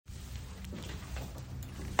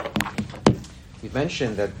We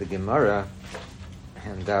mentioned that the Gemara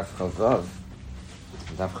and Daf Chavav,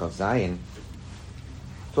 Daf Chav Zayin,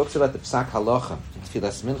 talks about the Psak Halacha,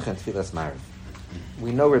 Tfilas Mincha and Tfilas Mariv.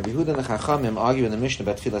 We know Rabbi Yehuda and the Chachamim argue in the Mishnah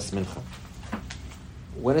about Tfilas Mincha.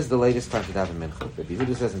 When is the latest time to daven Mincha? Rabbi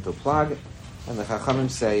Yehuda says until Plag, and the Chachamim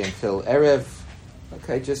say until Erev.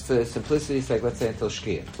 Okay, just for simplicity's sake, let's say until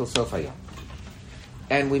Shkia, until Sof Hayom.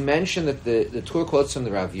 And we mentioned that the Tur quotes from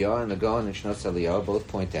the Rav Yah and the Gaon and Shnos Eliyahu both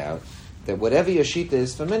point out that whatever Yashita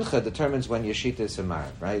is for Mincha determines when Yashita is for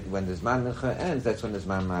Mariv, right? When the Zman Mincha ends, that's when the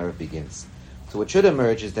Zman Mariv begins. So what should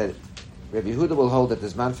emerge is that Rabbi Yehuda will hold that the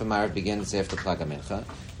Zman for Mariv begins after Plag Mincha.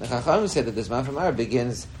 The Chachamim said that the Zman for Mariv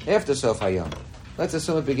begins after Sof Hayom. Let's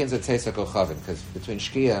assume it begins at Tzeisak Ochavim, because between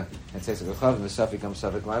Shkia and Tzeisak Ochavim, the Safik comes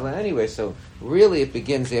Safik Laila anyway, so really it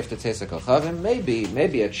begins after Tzeisak Ochavim, maybe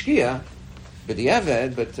at Shkia,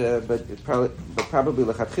 B'diavad, but probably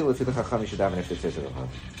L'chatchila, if you're the Chacham, you should daven after Tzeisak Ochavim.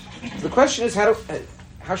 So the question is, how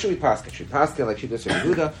should we paskin? Should we paskin like Shittas Rabbi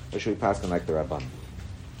Yehuda, or should we paskin like the Rabban?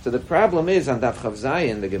 So the problem is, on Daf Chav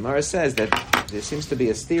Zayin, the Gemara says that there seems to be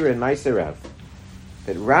a stira in Meiser Rav.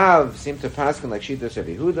 That Rav seemed to paskin like Shittas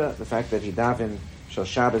Rabbi Yehuda, the fact that he davened Shal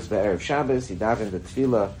Shabbos be'erev Shabbos, he davened the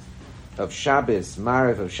tefillah of Shabbos,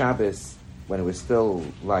 Mariv of Shabbos, when it was still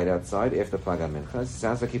light outside, after Plag Mincha. It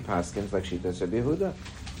sounds like he paskins like Shittas Rabbi Yehuda.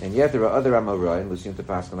 And yet there are other Amoraim who seem to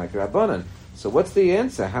paskin like the Rabbanan. So what's the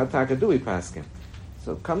answer? How taka do we paskin?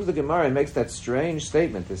 So comes the Gemara and makes that strange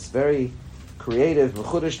statement, this very creative,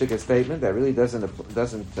 mechudishtika statement that really doesn't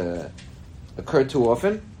occur too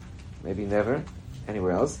often, maybe never,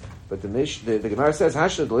 anywhere else. But the Gemara says, we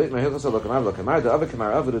don't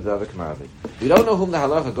know whom the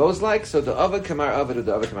halacha goes like, so the avad kamar avad,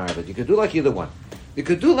 the avad kamar avad. You could do like either one. You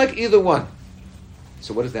could do like either one.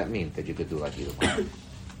 So what does that mean, that you could do like either one?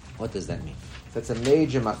 What does that mean? That's a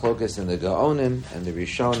major machlokas in the Gaonim and the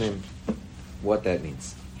Rishonim, what that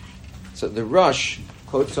means. So the Rosh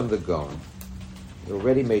quotes from the Gaon. We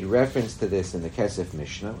already made reference to this in the Kesef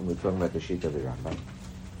Mishnah, when we're talking about the Shita of the Rambam.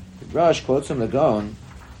 The Rosh quotes from the Gaon.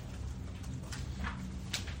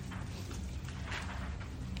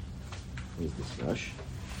 Where's this Rosh?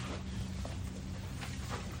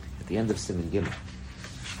 At the end of Siman Gimel.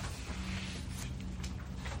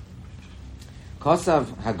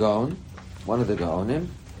 Kosav Hagon, one of the Gaonim,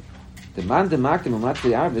 the man demaktim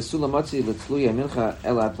umatli arv v'sulamotzi l'tzluya mincha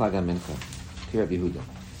elad plaga mincha. To Rabbi Yehuda.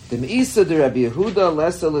 The meisa de Rabbi Yehuda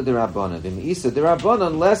lesa le de Rabbana. The meisa de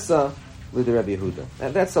Rabbanan lesa le de Rabbi Yehuda.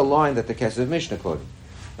 And that's a line that the Kesef Mishnah quoted.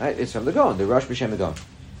 Right? It's from the Gaon, the Rosh B'Shem Gaon.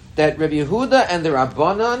 That Rabbi Yehuda and the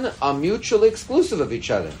Rabbanan are mutually exclusive of each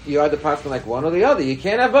other. You either pass like one or the other. You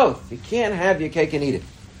can't have both. You can't have your cake and eat it.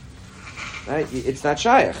 Right? It's not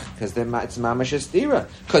shaykh, because it's mamash estira.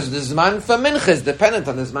 Because the zman for mincha is dependent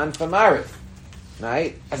on the zman for mariv.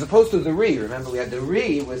 Right? As opposed to the ri. Remember, we had the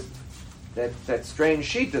ri was that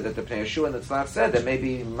strange shita that the Pnei Yeshua and the Tzlach said that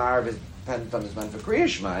maybe mariv is dependent on the zman for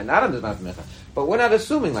kriyishma and not on the zman for mincha. But we're not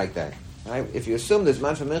assuming like that. Right? If you assume the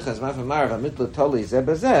zman for mincha and zman for mariv amitla toli zeh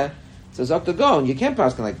bezeh, so Dr. Gon, you can't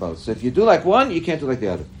pass like both. So if you do like one, you can't do like the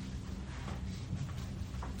other.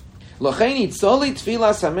 Locheni tzoli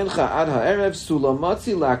tfilas hamincha ad ha'erev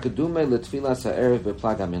sulamotzi la'akadume letfilas ha'erev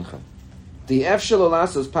beplag hamincha. The efshel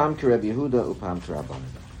olasos pam kereb Yehuda upam kerabanan.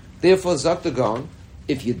 Therefore, Dr. Gon,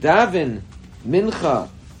 if you daven mincha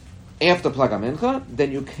after plag hamincha,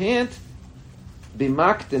 then you can't be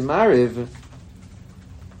makdim mariv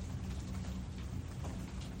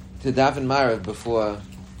to daven mariv before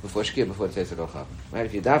shkia, before tzeisak ochavim. Right?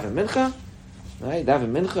 If you daven mincha, right,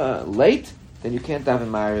 daven mincha late, then you can't daven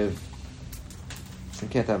mariv. You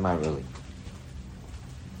can't have mariv early.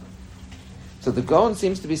 So the Gaon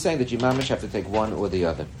seems to be saying that you mamish have to take one or the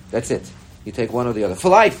other. That's it. You take one or the other for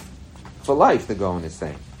life. For life, the Gaon is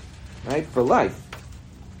saying, right? For life.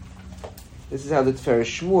 This is how the Tfer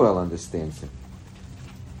Shmuel understands it.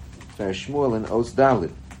 Tfer Shmuel in Os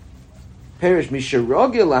Dalit. Perish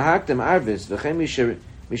misharogil lahaktem arvis v'chem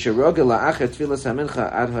misharogil la'acher tfilas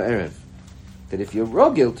hamincha ad ha'erev. That if you're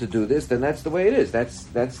rogil to do this, then that's the way it is.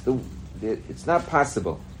 It's not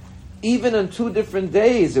possible. Even on 2 different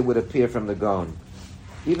days, it would appear from the Gaon.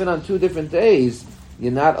 Even on 2 different days,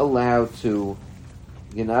 you're not allowed to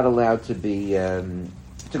be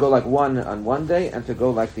to go like one on one day and to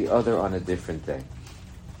go like the other on a different day.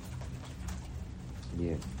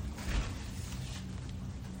 Yeah.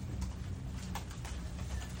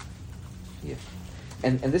 Yeah.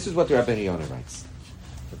 And this is what the Rabbeinu Yonah writes.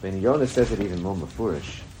 Rabbeinu Yonah says it even more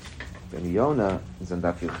mafurish. Rabbeinu Yonah is on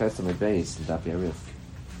Daf Yuches and Beis and Daf Yarif.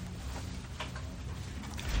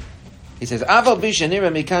 He says, "Aval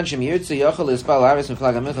bishanira mikan shem yirtzu yochel ispal aris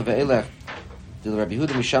miplag hamincha ve'elech Dil Rabbi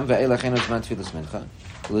Yehuda misham ve'elach eno zman tfilas mincha.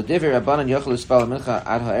 L'divrei Rabbanan yochel uspal mincha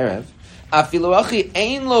ad ha'erev. Afilu achi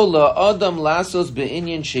ein lo la'adam lasos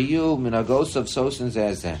be'inyan sheyu minagos of sosin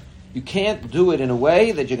zeh. You can't do it in a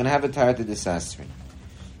way that you're going to have a tarti desasri.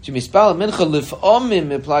 Shemispal mincha lif'omim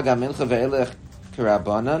miplaga mincha ve'elach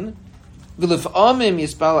k'Rabbanan. V'lif'omim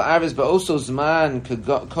yispal arvis ba'oso zman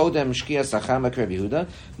kodem shkia sachama k'Rabbi Yehuda.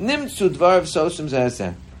 Nimtzu dvar sosim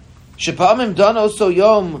zeh. Shepamim done also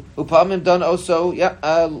yom, upamim done also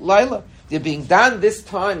laila. You're being done this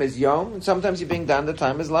time as yom, and sometimes you're being done the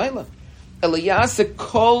time as laila. Eliyasa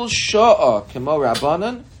kol sha'a kemo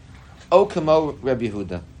Rabbanan, o kemo Rabbi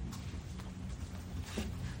Yehuda.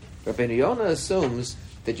 Rabbeinu Yonah assumes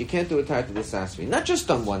that you can't do a tarti desasri, not just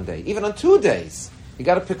on one day, even on 2 days. You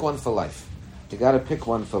got to pick one for life. You got to pick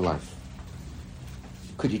one for life.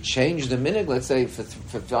 Could you change the minhag? Let's say for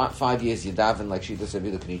 5 years you daven like Shita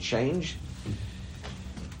Savila. Can you change?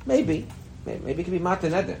 Maybe it could be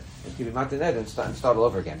mataneder. It could be mataneder and start all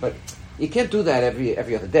over again. But you can't do that every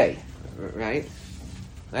other day, right?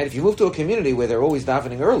 Right? If you move to a community where they're always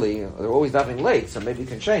davening early or they're always davening late, so maybe you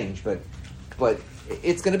can change. But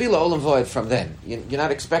it's going to be la'olam void from then. You're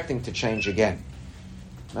not expecting to change again.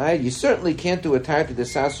 Right? You certainly can't do a tarti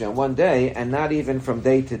desasri on one day, and not even from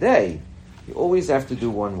day to day. You always have to do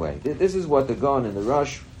one way. This is what the Gon and the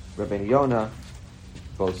Rosh, Rabbeinu Yonah,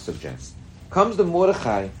 both suggest. Comes the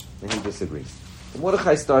Mordechai, and he disagrees. The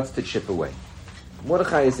Mordechai starts to chip away.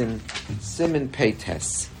 Mordechai is in Siman Pei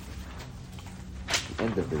Tes. The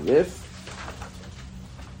end of the Rif.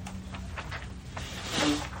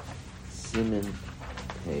 Siman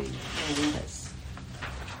Pei Tes.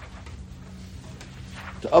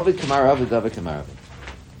 To Ovid Kamar Ovid, Ovid Kamar Ovid.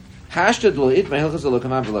 Hashtag lo it mehilchas lo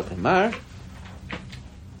kamar v'lo kamar.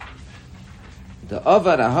 The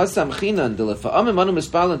Avad Ahasam Chinan, the Lefa'amim Manu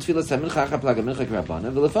Mispal and Tfilas Hamincha Plaga Mincha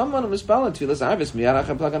Krabbanan, the Lefa'am Manu Mispal and Tfilas Arvis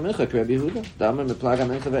Miyaracha Plaga Mincha Krabbi Yehuda, the Amr Plaga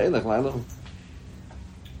Mincha Ve'elech Lailahu.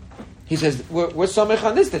 He says, we're samech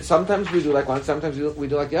on this, that sometimes we do like one, sometimes we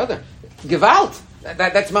do like the other. Gewalt!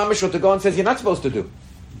 That's mamish what the Gaon says you're not supposed to do.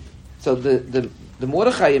 So the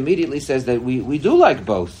Mordechai immediately says that we do like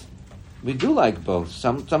both. We do like both.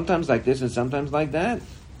 Sometimes like this and sometimes like that.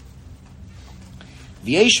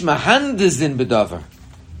 V'yesh mahandazin bedavar.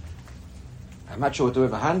 I'm not sure what the word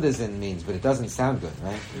mahandazin means, but it doesn't sound good,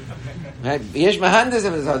 right? Right? V'yesh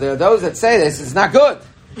mahandazin bedavar. There are those that say this. It's not good.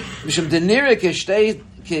 Mishum denira kishtei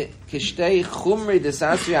chumri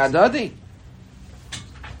desasri adadi.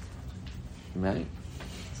 Right?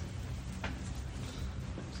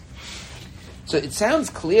 So it sounds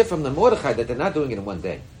clear from the Mordechai that they're not doing it in one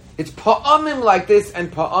day. It's pa'amim like this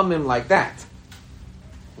and pa'amim like that.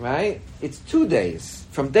 Right? It's 2 days,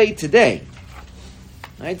 from day to day.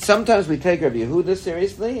 Right? Sometimes we take Rabbi Yehuda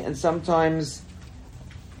seriously, and sometimes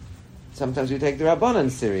we take the Rabbanan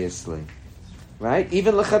seriously. Right?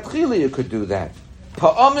 Even lechatchila you could do that.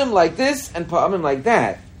 Pa'amim like this and pa'amim like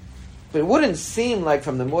that. But it wouldn't seem like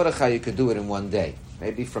from the Mordechai you could do it in one day.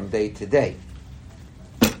 Maybe from day to day.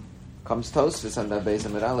 Comes Tosfos on the Beis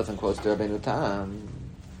Amid Aleph and quotes Rabbeinu Tam,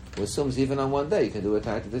 who assumes even on one day you can do a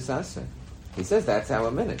tarti desasri. He says that's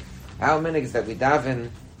our minhag. Our minhag is that we daven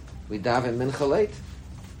mincha late.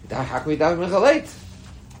 How can we daven mincha late?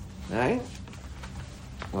 Right?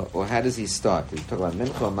 Or how does he start? We talk about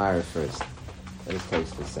mincha or mara first. That is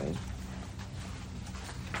close to say.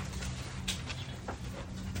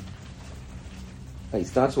 He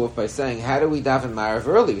starts off by saying, how do we daven marav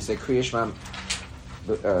early? We say Kriya Shema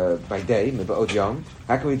by day, Miba'od Yom.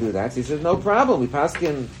 How can we do that? So he says, no problem. We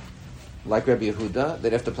paskin like Rabbi Yehuda,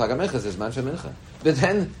 they'd have to plug a mincha, says mancha mincha. But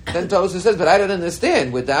then Tosfos says, but I don't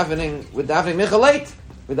understand. We're davening mincha late.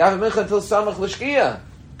 We're davening mincha until samach l'shkia.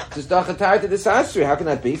 Says dachatar to the sasri. How can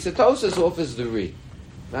that be? So Tosfos offers the re.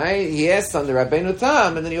 Right? He asks on the Rabbeinu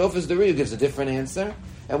Tam, and then he offers the re, who gives a different answer.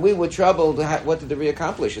 And we were troubled. What did the re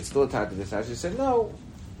accomplish? It's still a tar to the sasri. He said, no.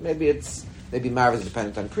 Maybe Marav is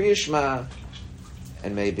dependent on Kriya Shema,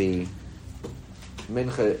 and maybe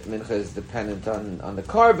Mincha is dependent on the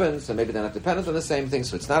carbon, so maybe they're not dependent on the same thing,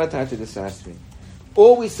 so it's not a tar to the sasri.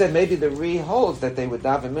 Or we said maybe the re holds that they would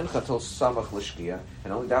daven Mincha till Samach l'shkia,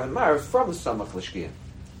 and only daven Marav from Samach l'shkia.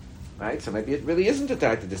 Right? So maybe it really isn't a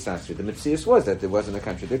tar to the sasri. The Metzius was that there wasn't a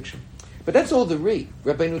contradiction. But that's all the re.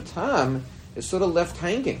 Rabbeinu Tam is sort of left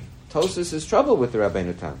hanging. Tosfos is trouble with the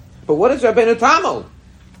Rabbeinu Tam. But what does Rabbeinu Tam hold?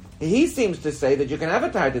 He seems to say that you can have a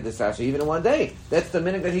tar to the sasri even in one day. That's the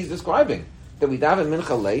minute that he's describing. That we daven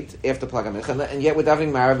mincha late after plaga mincha, and yet we're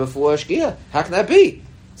davening mara before shkia. How can that be?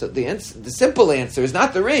 So the simple answer is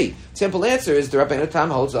not the re. Simple answer is the Rabbeinu Tam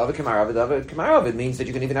holds Ava Kamarav. Ava Kamarav. It means that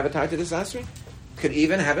you can even have a tar to the sasri. Could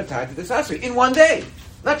even have a tar to the sasri in one day.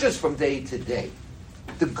 Not just from day to day.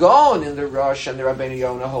 The Gaon in the Rosh and the Rabbeinu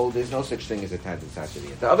Yonah hold there's no such thing as a Tarti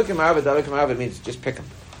Desasri. The Avikim Arva means just pick them.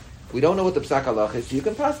 We don't know what the Psak Halach is, so you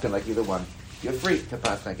can pass them like either one. You're free to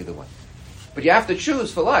pass like either one. But you have to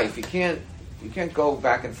choose for life. You can't go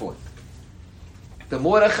back and forth. The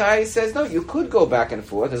Mordechai says, no, you could go back and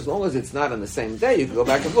forth as long as it's not on the same day. You can go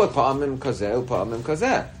back and forth. Pa'amim kozeh, pa'amim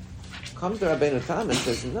kozeh. Comes the Rabbeinu Tam and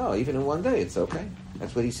says, no, even in one day it's okay.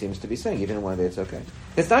 That's what he seems to be saying. Even in one day it's okay.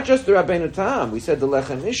 It's not just the Rabbeinu Tam. We said the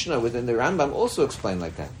Lechem Mishnah within the Rambam also explained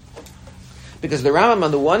like that. Because the Rambam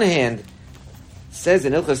on the one hand says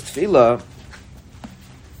in Ilchas Tefillah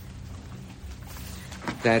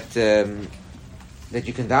that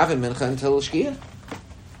you can daven mincha until Shkia.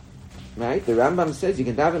 Right? The Rambam says you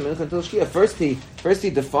can daven mincha until Shkia. First he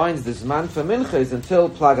defines the zman for mincha is until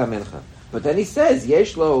plaga mincha. But then he says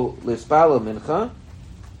yesh lo lispalo mincha,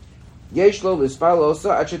 yesh lo lispalo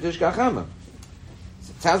osa ad shetishkach hama.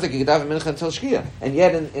 It sounds like you can daven mincha until Shkia. And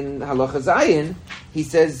yet in Halacha Zayin he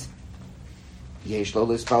says yesh lo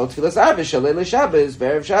lispalo tfilas arba shalei Shabbos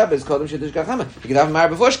be'erev Shabbos kodem shetishkach hama. You can daven mar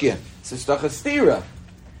before Shkia. It's a stoch of stira.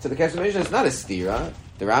 So the Kesef Mishnah is not a stira.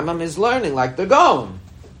 The Rambam is learning like the Gaon,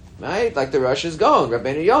 right? Like the Rosh is Gaon,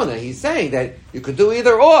 Rabbeinu Yonah. He's saying that you could do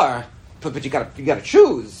either or, but you got to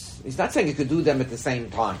choose. He's not saying you could do them at the same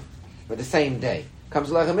time or the same day. Comes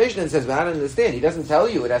Lechem Mishnah and says, "But I don't understand." He doesn't tell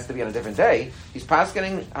you it has to be on a different day. He's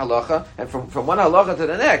paskening halacha, and from one halacha to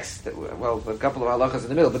the next, well, a couple of halachas in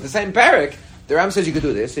the middle, but the same parak. The Rambam says you could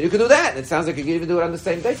do this and you could do that, and it sounds like you could even do it on the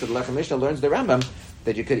same day. So the Lechem Mishnah learns the Rambam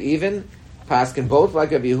that you could even paskin both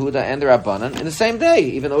like Rabbi Yehuda and the Rabbanan in the same day,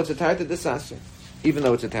 even though it's a Tarti Desasri.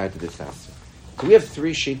 So we have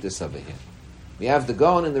three shittas over here. We have the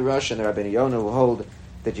Gaon and the Rosh and the Rabbeinu Yonah who hold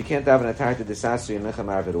that you can't have an Tarti Desasri and Mincha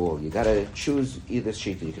Marav at all. You got to choose either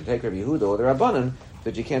shitta. You can take Rabbi Yehuda or the Rabbanan,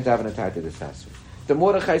 but you can't have an Tarti Desasri. The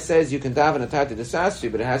Mordechai says you can daven a Tarti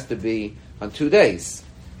Desasri, but it has to be on 2 days,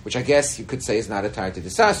 which I guess you could say is not a Tarti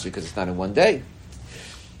Desasri because it's not in one day.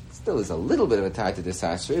 Still is a little bit of a Tarti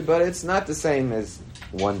Desasri, but it's not the same as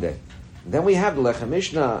one day. And then we have the Lechem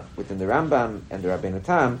Mishnah within the Rambam and the Rabbeinu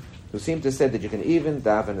Tam, who seem to say that you can even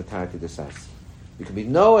daven a Tarti Desasri. You can be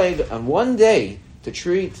noeg on one day to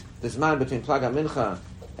treat the zman between Plaga Mincha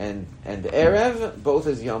and Erev, both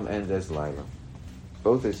as Yom and as Laila.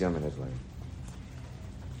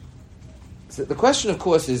 So the question, of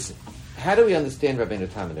course, is how do we understand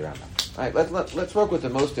Rabbeinu Tam and the Rambam? All right, let's work with the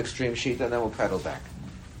most extreme sheet, and then we'll pedal back.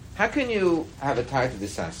 How can you have a Tarti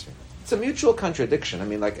Desasri? It's a mutual contradiction. I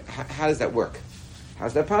mean, like, how does that work?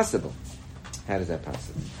 How's that possible?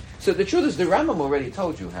 So the truth is, the Rambam already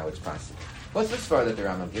told you how it's possible. What's the svara that the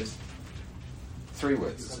Rambam gives? 3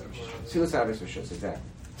 words. Tfilas Avis Rishus, exactly.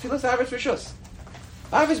 Tfilas Avis Rishus.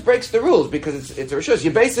 Avis breaks the rules because it's a Rishus.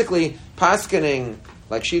 You're basically paskening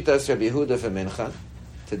like Shitas Rabbi Yehuda for Mincha,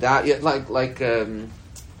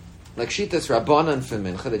 like Shitas Rabbanan for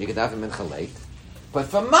Mincha, that you can have a Mincha late. But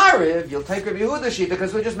for Mariv, you'll take Rabbi Yehuda Shita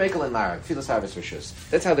because we're just making in Mariv. Tfilas Avis Rishus.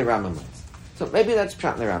 That's how the Rambam learns. So maybe that's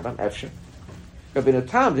Pshat in the Rambam, Efsher. Rabbeinu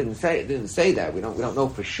Tam didn't say that. We don't know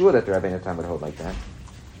for sure that the Rabbeinu Tam would hold like that.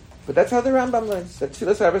 But that's how the Rambam learns. That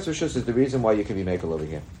Tfilas Avis Rishus is the reason why you can be makel over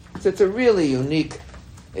here. So it's a really unique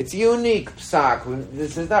psak.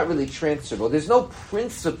 This is not really transferable. There's no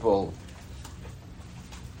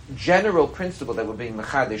general principle that we're being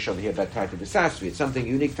mechadish over here about Tarti Desasri. It's something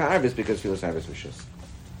unique to Arvis because Tfilas Avis Rishus.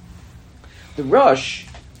 The Rosh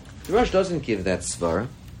doesn't give that svara.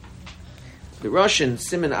 The Rosh in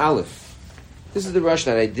Siman Aleph. This is the Rosh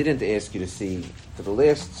that I didn't ask you to see for the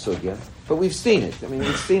last sugya, but we've seen it. I mean,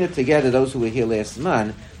 we've seen it together. Those who were here last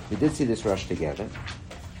month, we did see this Rosh together.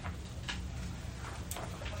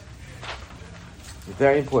 A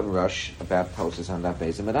very important Rosh about Tosas on that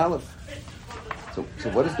Beis and Aleph. So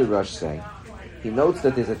what does the Rosh say? He notes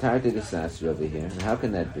that there's a Tarti Desasri over here, and how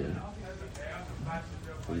can that be?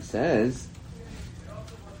 He says,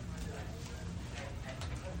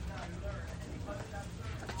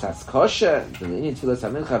 Tzas kosher, b'linyan tfilas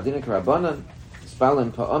hamincha avdina k'rabbanan,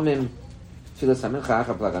 spalim pa'omim tfilas hamincha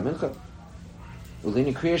acha plaga mincha,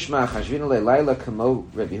 u'linyan kriyashma chashvina le'layla kamo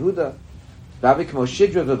Rabbi Yehuda, Babi kamo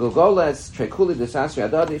shidra v'golgoles, trekuli desasri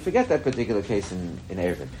adadi. Forget that particular case in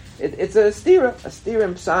Erevin. It's a stira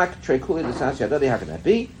in psak, trekuli desasri adadi. How can that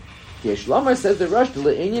be? Yesh Lomar says the Rosh, the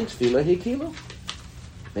le'inyan tefillah hikilu.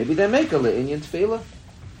 Maybe they make a le'inyan tefillah.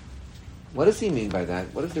 What does he mean by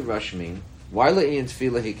that? What does the Rosh mean? Why le'inyan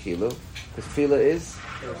tefillah hikilu? Because tefillah is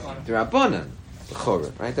Derabanan, the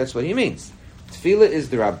chorah, right? That's what he means. Tefillah is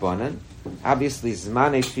Derabanan. Obviously,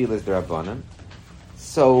 zmanei tefillah is Derabanan.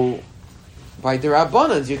 So, by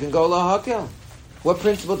Derabanans, you can go lahakel. What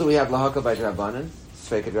principle do we have lahakel by Derabanans?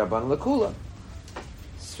 Sveka D'Rabbanan L'Kula.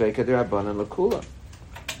 Sveka D'Rabbanan L'Kula.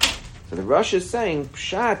 So the Rosh is saying,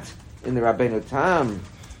 Pshat in the Rabbeinu Tam,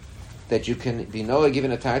 that you can be Noah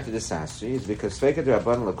given a Tarti D'Sasri, is because Sveka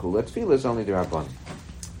D'Rabbanan L'Kula, Tefillah is only D'Rabbanan.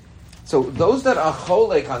 So those that are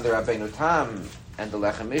cholek on the Rabbeinu Tam and the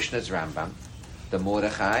Lechem Mishnah's Rambam, the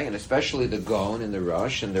Mordechai, and especially the Gaon and the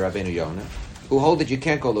Rosh and the Rabbeinu Yonah, who hold that you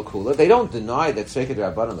can't go L'Kula, they don't deny that Sveka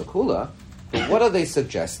D'Rabbanan L'Kula, but what are they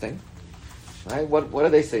suggesting? Right? What do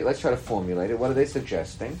they say? Let's try to formulate it. What are they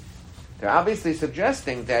suggesting? They're obviously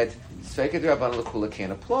suggesting that Sveka D'Rabbanan L'Kula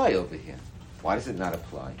can't apply over here. Why does it not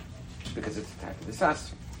apply? Because it's a type of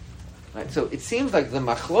D'Sasri. Right? So it seems like the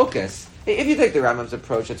machlokas, if you take the Rambam's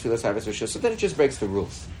approach at Tfilas Harvest Rishus, so then it just breaks the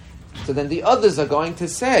rules. So then the others are going to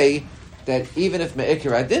say that even if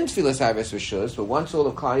Me'ikir Adin Tfilas Harvest Rishus, but once all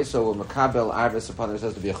of Klal Yisrael will makabel Arvis upon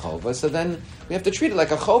themselves to be a chova, so then we have to treat it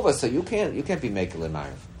like a chova, so you can't be Mekel in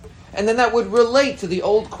Ma'ariv. And then that would relate to the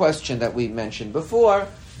old question that we mentioned before,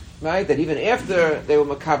 right? That even after they were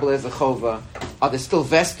makabel as a chova, are there still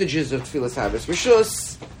vestiges of Tfilas Harvest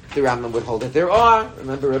Rishus? The Rambam would hold that there are.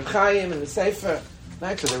 Remember Reb Chaim in the Sefer.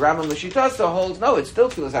 Right? So the Rambam L'Shitasa holds, no, it's still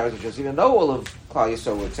Tfilas Harvest Rishus, even though all of Klal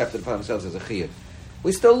Yisrael were accepted for themselves as a chiyuv.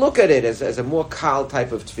 We still look at it as a more kal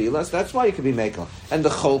type of tefillah, so that's why you could be mekel. And the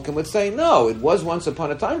Cholkim would say, no, it was once upon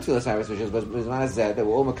a time Tfilas Harvest Rishus, but they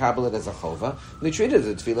were all makabel it as a chova, and they treated it as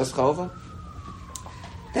a Tfilas chova.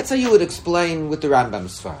 That's how you would explain with the Rambam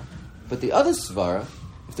Svar. But the other Svar,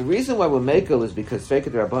 if the reason why we're mekel is because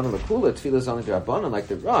Sveka D'Rabbanan L'Kula, Tefillah is only D'Rabbanan, like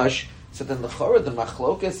the Rosh, so then the Chorah, the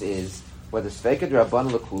Machlokas is whether Sveka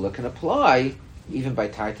D'Rabbanan L'Kula can apply even by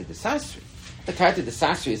Tarti D'Sasri. The Tarti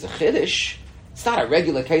D'Sasri is a Chiddush. It's not a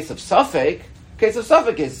regular case of Suffolk. Case of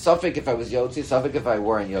Suffolk is Suffolk if I was Yotzi, Suffolk if I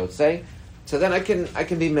were in Yotzei. So then I can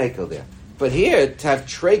be mekel there. But here, to have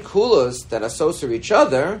Trei Kulos that associate each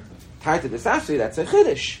other, Tarti D'Sasri, that's a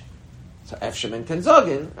Chiddush. So Efshem and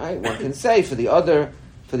Kenzogin, right? One can say for the other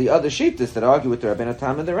shittas that argue with the Rabbeinu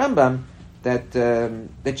Tam and the Rambam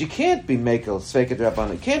that you can't be mekel Sveka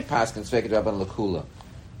D'Rabbanan, you can't pass in Sveka D'Rabbanan L'Kula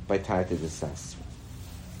by Tarti D'Sasri.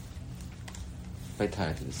 By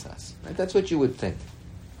Tarti D'Sasri. Right? That's what you would think.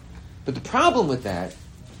 But the problem with that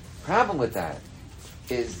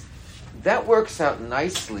is that works out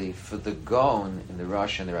nicely for the Gaon in the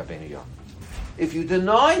Rosh and the Rabbeinu Yonah. If you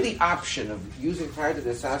deny the option of using Tarti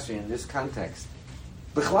D'Sasri in this context,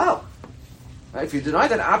 b'chlal, right? If you deny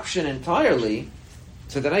that option entirely,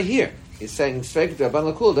 so then I hear he's saying Sveka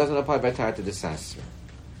D'Rabbanan L'Kula doesn't apply by Tarti D'Sasri.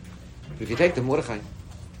 If you take the Mordechai,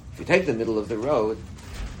 if you take the middle of the road,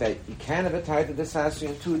 that you can have a Tarti D'Sasri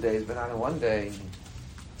in 2 days, but not in 1 day.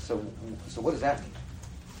 So what does that mean?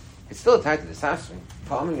 It's still a Tarti D'Sasri.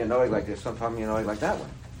 Palming you're knowing like this, some palming you're knowing like that one.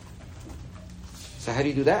 So how do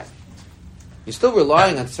you do that? You're still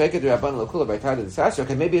relying on Sveka D'Rabbanan L'Kula by Tarti D'Sasri.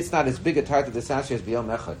 Okay, maybe it's not as big a Tarti D'Sasri as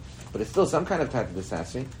B'yom Echad, but it's still some kind of Tarti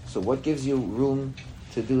D'Sasri. So what gives you room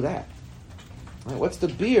to do that? Right? What's the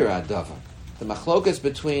beer adava? The machlokas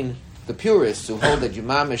between the purists who hold that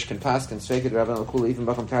Yumamish can pass and Sveka D'Rabbanan L'Kula even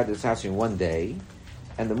become Tarti D'Sasri in 1 day,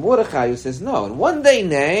 and the Mordechai who says no, in 1 day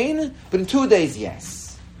nain, but in 2 days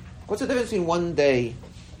yes. What's the difference between 1 day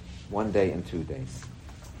and 2 days?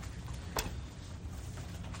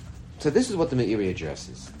 So this is what the Meiri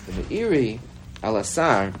addresses. The Meiri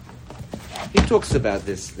Al-Asar, he talks about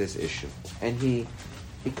this issue, and he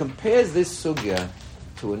compares this sugya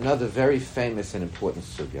to another very famous and important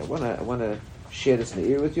sugya. I want to share this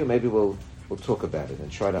Meiri with you. Maybe we'll talk about it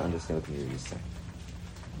and try to understand what the Meiri is saying.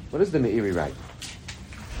 What does the Meiri write?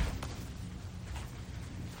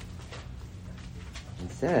 He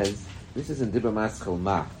says, this is in Dibur Maschel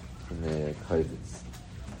Ma, in the Chayvitz.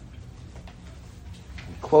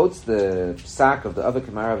 Quotes the psak of the Ava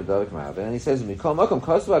Kamara of the Ava Kamara, and he says, "Mikol makom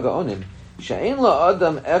kosu hagaonim she'ein lo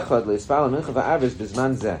adam echad leispal mincha va'arvis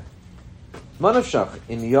bizman zeh. Manavshach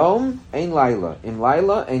im yom ein laila, im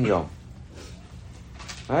laila ein yom."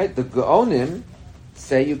 Right? The Gaonim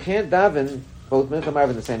say you can't daven both mincha and marv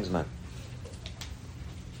in the same zman.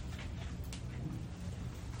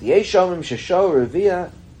 The Yeshomim shesho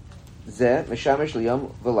revia zeh meshamish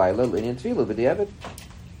liyom v'laila l'inyan tefillah b'diavad.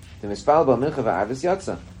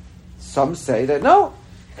 Some say that no,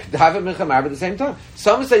 daven mincha marv at the same time.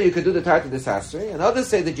 Some say you could do the Tarti D'Sasri, and others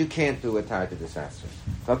say that you can't do a Tarti D'Sasri.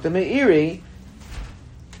 Dr. Meiri,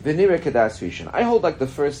 v'nira kedas rishon. I hold like the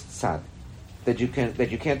first sad that you can't do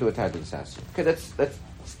a Tarti D'Sasri. Okay, that's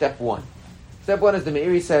step one. Step one is the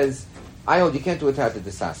Meiri says, I hold you can't do a Tarti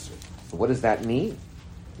D'Sasri. So what does that mean?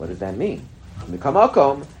 What does that mean?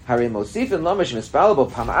 Mikamakom hari mosifin lamash mispalabo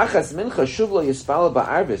pamachas mincha shuvlo yispal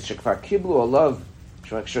ba'arvis shekvar kiblo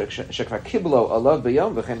alav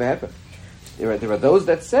b'yom v'chem behefer. There are those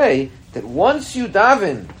that say that once you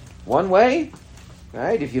daven one way,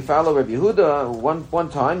 right? If you follow Rabbi Yehuda one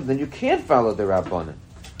time, then you can't follow the Rabbanan.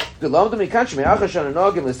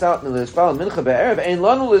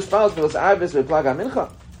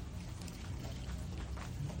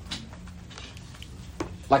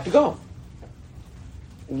 Like to go.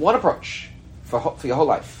 One approach for your whole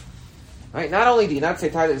life. Right? Not only do you not say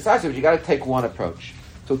Tarte D'Sasri, but you got to take one approach.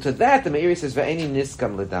 So to that, the Meiri says, "Ve'eni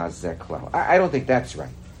niskam l'das zeh klal." I don't think that's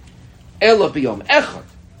right. Elo biyom echad,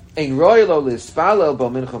 ein roy lo lispalel bo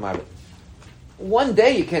mincha marav. One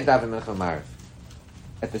day you can't daven mincha marav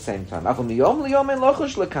at the same time. Aval miyom liyom ein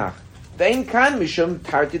lochush lekach. Ve'en kan mishum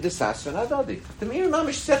Tarte D'Sasri nadadi. The Meiri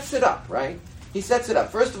Mamish sets it up, right? He sets it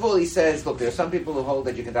up. First of all, he says, look, there are some people who hold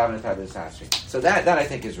that you can daven in Tarte D'Sasri. So that I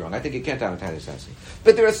think is wrong. I think you can't daven in Tarte D'Sasri.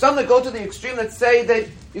 But there are some that go to the extreme that say that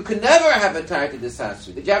you can never have a Tarte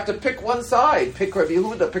D'Sasri. That you have to pick one side. Pick Rabbi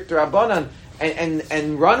Yehuda, pick the Rabbanan,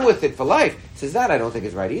 and run with it for life. He says that I don't think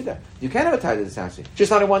is right either. You can have a Tarte D'Sasri. Just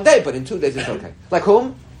not in one day, but in 2 days it's okay. Like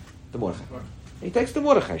whom? The Mordechai. He takes the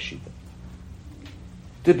Mordechai Shita.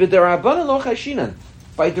 The Rabbanan lo chashinan.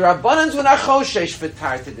 By the Rabbanans we're not choshesh for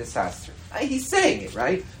Tarte D'Sasri. He's saying it,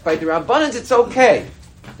 right? By the Rabbanans, it's okay.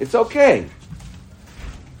 It's okay.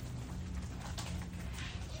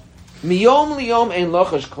 Miyom liyom ein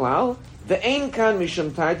lochash klal, ve'ein kan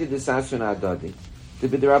mishum Tarte D'Sasri adadi. The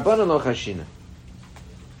Rabbanan lo chashina.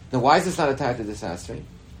 Now, why is this not a Tarte D'Sasri?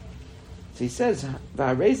 So he says,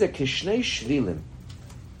 v'areza kishnei shvilim,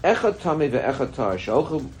 echad tamei ve'echad tar,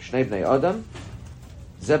 she'ochu shnei bnei adam,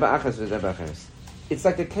 ze ba'achas ve'ze ba'acheres. It's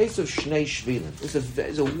like a case of Shnei Shvilim.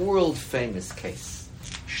 It's a world-famous case.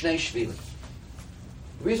 Shnei Shvilim.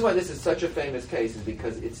 The reason why this is such a famous case is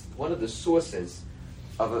because it's one of the sources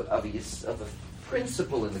of a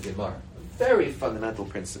principle in the Gemara. A very fundamental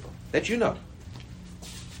principle that you know. I'm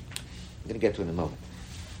going to get to it in a moment.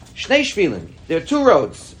 Shnei Shvilim. There are 2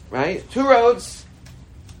 roads, right? 2 roads.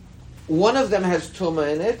 One of them has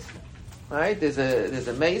Tumah in it, right? There's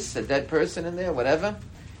a mace, a dead person in there, whatever.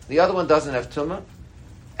 The other one doesn't have Tumah.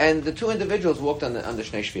 And the 2 individuals walked on the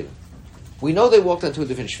Shnei Shvilim. We know they walked on 2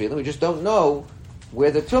 different Shvilim. We just don't know where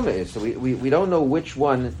the Tumah is. So we don't know which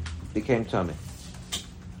one became Tumah.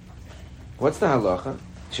 What's the halacha?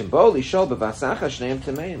 The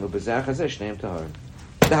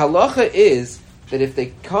halacha is that if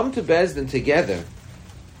they come to Bezdin together,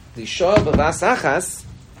 lishol b'vasachas,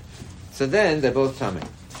 so then they're both Tumah.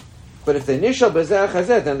 But if they nishol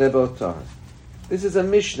b'zeh then they're both Tahor. This is a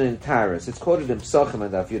Mishnah in Taras. It's quoted in Psachim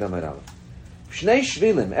and Daf Yud Amud Aleph. Shnei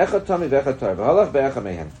Shvilim, echad Tami ve'echad Tar, v'halach be'echa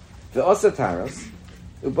mehem, ve'osa Taras,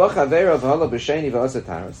 u'bach avera v'halach b'sheni ve'osa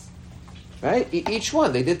Taras. Right? Each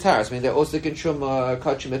one, they did Taras. I mean, they're osik and Shum,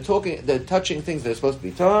 Kachim, they're touching things that are supposed to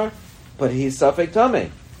be Tar, but he's Safek Tami.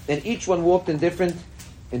 And each one walked in different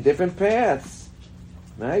paths.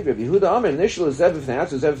 Right? Rabbi Yehuda Amar, Nishal Zev v'fnei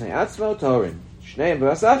Atzmo, Zev v'fnei Atzmo, Torin. Shneim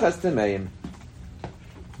b'vasachas Tameim.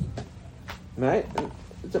 Right?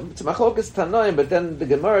 It's a machlokas tanoim, but then the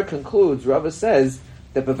Gemara concludes, Rava says,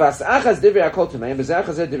 that b'vas achas divrei akol tameim, b'vas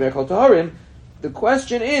achas divrei akol tahorim. The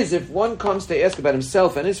question is, if one comes to ask about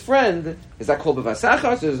himself and his friend, is that called b'vas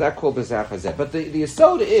achas, or is that called b'vas achas? But the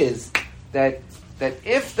yesod is that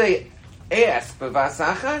if they ask b'vas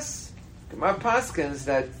achas, Gemara paskins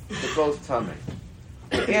that they're both tameim.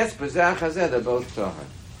 They ask b'vas achas, they're both tahor.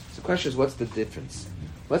 So the question is, what's the difference?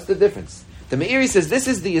 What's the difference? The Meiri says this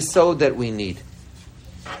is the yesod that we need.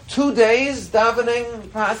 2 days davening,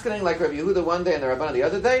 paskening like Rabbi Yehuda one day and the Rabbanan the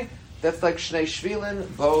other day. That's like Shnei Shvilin,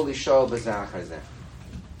 Bo Lishol B'Zachar Zeh.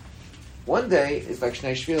 1 day is like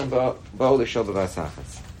Shnei Shvilin, Bo Lishol B'Zachar.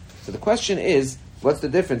 So the question is, what's the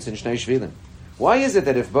difference in Shnei Shvilin? Why is it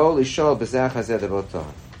that if Bo Lishol B'Zachar Zeh they're both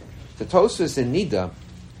Tahor? The Tosfos in Nida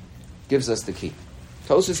gives us the key.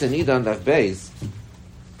 Tosfos in Nida on Daf Beis.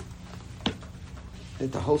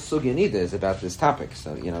 The whole sugya Nida is about this topic.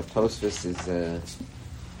 So Tosfos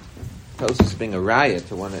is being a raya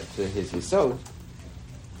to his yesod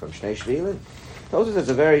from Shnei Shvilin. Tosfos has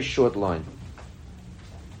a very short line.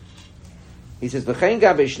 He says, "V'chein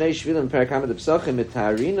gabe Shnei Shvilin perak hamad b'sachim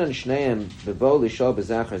mitarinon shneim b'bo lishol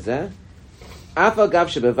b'zachar zeh afal gav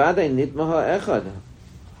shebevadei nidmaha echad."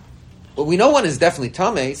 Well, we know one is definitely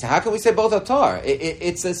tamei. So how can we say both are tar?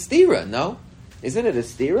 It's a stira, no? Isn't it a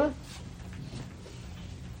stira?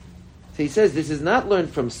 So he says this is not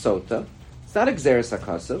learned from Sota. It's not Exeris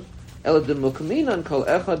HaKasav. Ela de mukminan kol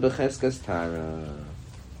echad b'cheskas tara.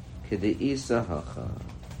 K'de isa hacha.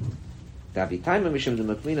 Davi taima mishum de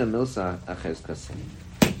mukminan milsa acheskas.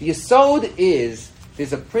 The yesod is,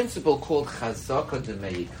 there's a principle called chazaka de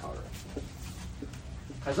meikara.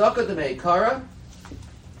 Chazaka de meikara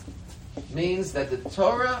means that the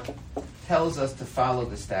Torah tells us to follow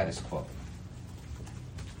the status quo.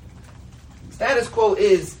 Status quo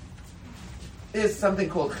is something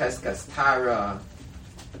called cheskas tara,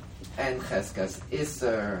 and cheskas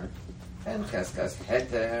iser, and cheskas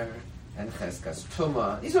heter, and cheskas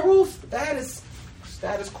tuma. These are all status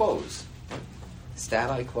quos.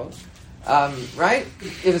 Stati quo. Right?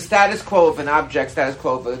 If a status quo of an object, status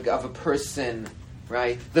quo of a person,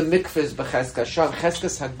 right? The mikveh is b'cheskas sham.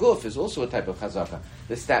 Cheskas haguf is also a type of chazaka.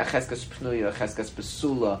 The cheskas pnuya, cheskas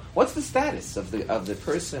besula. What's the status of the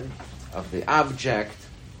person, of the object?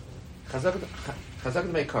 Chazaka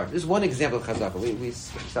meikar. This is one example of chazaka. We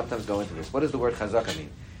sometimes go into this. What does the word chazaka mean?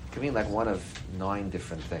 It can mean like one of 9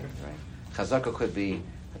 different things, right? Chazaka could be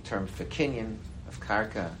a term for kinyan, of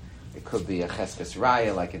karka. It could be a cheskas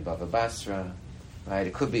raya, like in Bava Basra, right?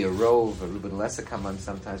 It could be a rove, a ruben lesakaman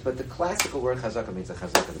sometimes. But the classical word chazaka means a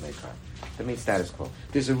chazaka meikar. That means status quo.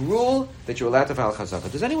 There's a rule that you're allowed to follow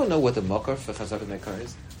chazaka. Does anyone know what the mokar for chazaka meikar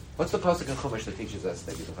is? What's the pasuk in Chumash that teaches us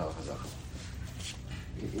that you can follow chazaka?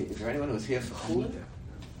 Is there anyone who's here for chulin?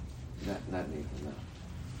 Not me, no.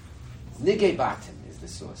 Nigei batim is the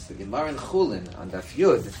source. The Gemara in Chulin on Daf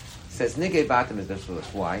Yud says Nigei batim is the source.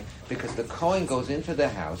 Why? Because the Kohen goes into the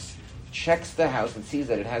house, checks the house, and sees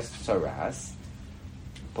that it has tsaras,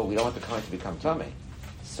 but we don't want the Kohen to become tamei.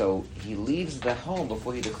 So he leaves the home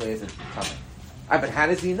before he declares it tamei. But how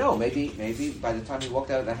does he know? Maybe by the time he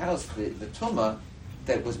walked out of the house, the tumah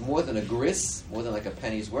that was more than a gris, more than like a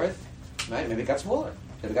penny's worth, right? Maybe it got smaller.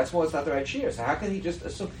 If it got smaller, it's not the right shear. So how can he just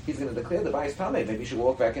assume he's going to declare the bayis tamei? Maybe he should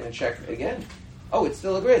walk back in and check again. Oh, it's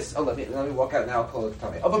still a gris. Oh, let me walk out now. I'll call it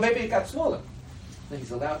tamei. Oh, but maybe it got smaller. Then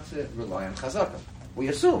he's allowed to rely on chazaka. We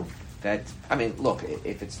assume that. I mean, look,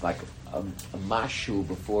 if it's like a mashu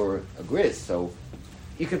before a gris, so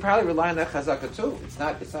you can probably rely on that chazaka too. It's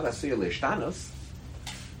not asuyah l'ishtanos.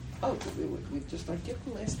 Oh, we just learned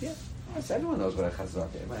Gittin last year. Yes, everyone knows what a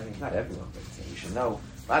chazaka is. I mean, not everyone, but you should know.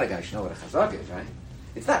 A lot of guys should know what a chazaka is, right?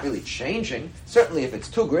 It's not really changing. Certainly, if it's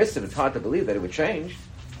too aggressive, it's hard to believe that it would change.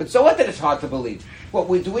 But so what that it's hard to believe? Do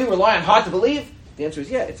we rely on hard to believe? The answer is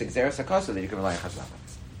yeah. It's exeris hakasa that you can rely on chazaka.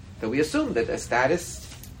 That we assume that a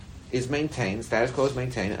status is maintained, status quo is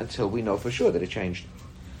maintained until we know for sure that it changed.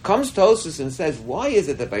 Comes Tosfos and says, why is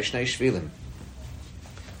it that by Shnei Shvilim?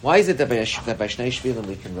 Why is it that by Shnei Shvilim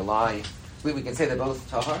we can rely? We can say they're both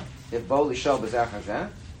tahar. If bo lishol b'zeh hazeh,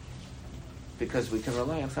 because we can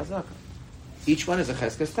rely on chazaka. Each one is a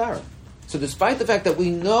cheskas tara. So despite the fact that we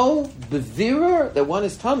know b'virur that one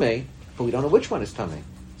is tamei, but we don't know which one is tamei.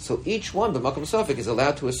 So each one, b'makom sofik, is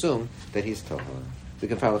allowed to assume that he's tahar. We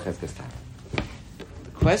can follow cheskas tara.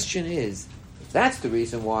 The question is, if that's the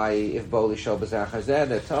reason why if bo lishol b'zeh hazeh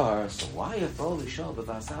they're tahar, so why if bo lishol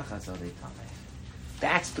b'vas achas are they tamei?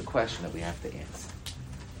 That's the question that we have to answer.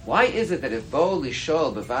 Why is it that if bo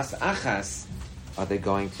lishol b'vas achas are they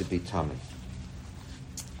going to be tamei?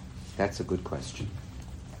 That's a good question.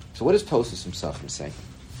 So what does Tosfos Himsachim say?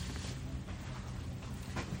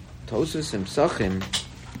 Tosfos Himsachim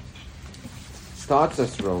starts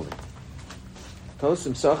us rolling. Tosfos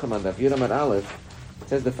Himsachim on Daf Yud Amud Aleph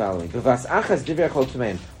says the following: B'vas achas divrei chol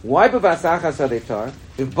tamein. Why b'vas achas are they tar?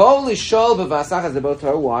 If bo lishol b'vas achas are both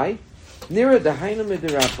tar, why? Nira dahainu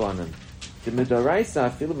midirabanan. The midoraisa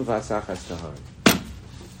afilu b'vas achas tahar.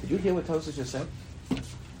 Did you hear what Tosfos just said?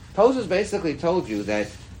 Tosfos basically told you that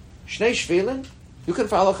Shnei Shvilin, you can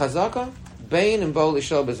follow chazaka, bein and bo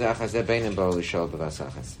lishol b'zachas, bein and bo lishol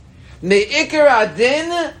b'vasachas. Me'ikar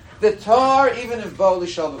adin, the tar, even if bo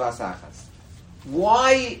lishol b'vasachas.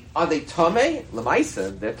 Why are they tamei?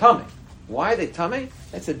 L'maisa, they're tamei. Why are they tamei?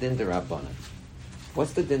 That's a din d'Rabbanan.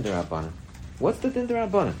 What's the din d'Rabbanan? What's the din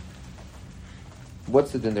d'Rabbanan?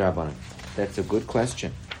 What's the din d'Rabbanan? That's a good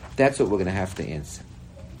question. That's what we're going to have to answer.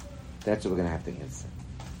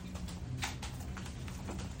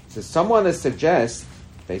 So someone that suggests,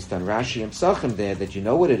 based on Rashi and Psachim there, that you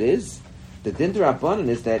know what it is? The din d'Rabbanan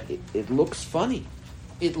is that it looks funny.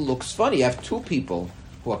 It looks funny. You have two people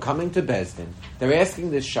who are coming to Bezdin. They're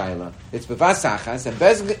asking this shaila. It's b'vas achas, and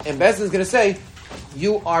Bezdin's going to say,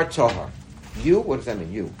 you are tahar. You, what does that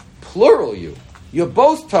mean? You. Plural you. You're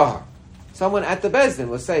both tahar. Someone at the Bezdin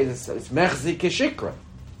will say, it's mechzi keshikra.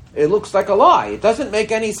 It looks like a lie. It doesn't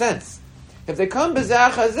make any sense. If they come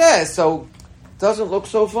b'zeh chazeh, so doesn't look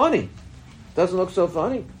so funny. Im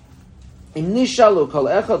nishalu kol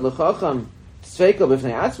echad l'chacham tzveiko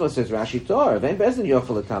b'fnei atzmo, says Rashi Tor. Vein bezin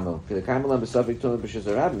yochel l'tamel. K'le kaimelam b'safik tumah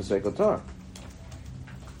b'shizarabim tzveiko Tor.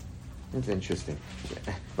 That's interesting.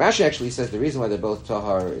 Rashi actually says the reason why they're both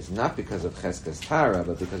tahar is not because of cheskas tara,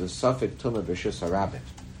 but because of safik tumah b'shizarabim.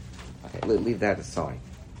 Okay, leave that aside.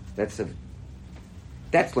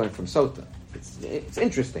 That's learned from Sota. It's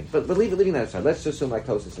interesting, but leaving that aside, let's just assume like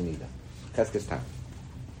Tosis and Ida. Cheskes Tam.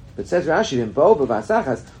 But says Rashi, in Bo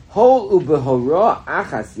b'vasachas, hol ubehora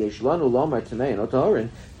achas yesh lanu lomar tamei no tahorin,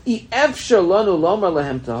 I efshar lanu lomar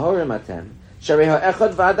lehem tahorim atem, sharei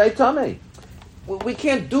ha'echad v'adai tamei. We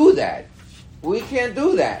can't do that. We can't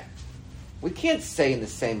do that. We can't say in the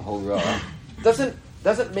same hora.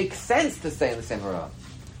 Doesn't make sense to say in the same hora.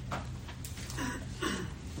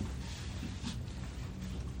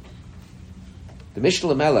 The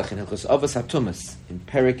Mishnah Melech in Hilchos Avos HaTumas in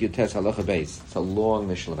Perek Yutes Halacha Beis. It's a long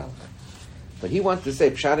Mishnah Melech, but he wants to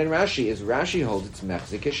say Pshat in Rashi is Rashi holds it's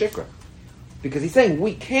Mechzik Shikra, because he's saying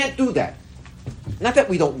we can't do that. Not that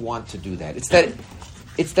we don't want to do that. It's that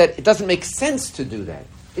it doesn't make sense to do that.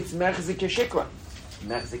 It's Mechzik Shikra.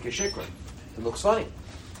 Mechzik Shikra. It looks funny,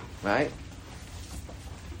 right?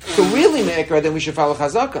 So really, Me'ekra, then we should follow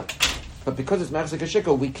Chazaka, but because it's Mechzik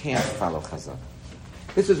Shikra, we can't follow Chazaka.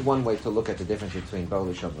 This is one way to look at the difference between Bo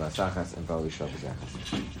Lishov V'Asachas and Bo Lishov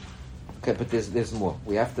V'Zachas. Okay, but there's more.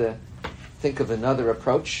 We have to think of another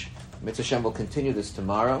approach. Mitzvah Shem will continue this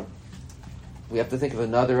tomorrow. We have to think of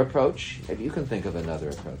another approach. Maybe you can think of another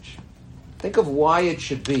approach. Think of why it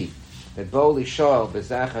should be that Bo Lishov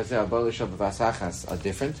V'Zachas and Bo Lishov V'Asachas are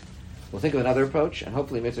different. We'll think of another approach, and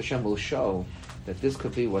hopefully Mitzvah Shem will show that this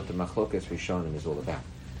could be what the Machlokas Rishonim is all about.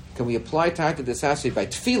 Can we apply Tarte Desasri by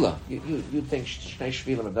Tefillah? You think Shnei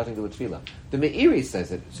Shvilim have nothing to do with Tefillah. The Meiri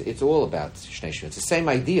says it's all about Shnei Shvilim. It's the same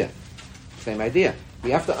idea. Same idea.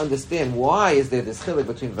 We have to understand why is there this chiluk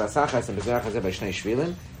between Vasachas and Bezerach by Shnei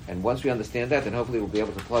Shvilim, and once we understand that, then hopefully we'll be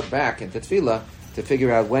able to plug back into Tefillah to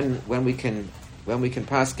figure out when we can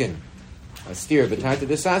paskin a steer Tarte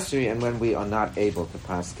Desasri and when we are not able to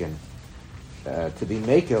paskin to be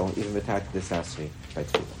makel even Tarte Desasri by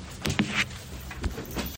Tefillah.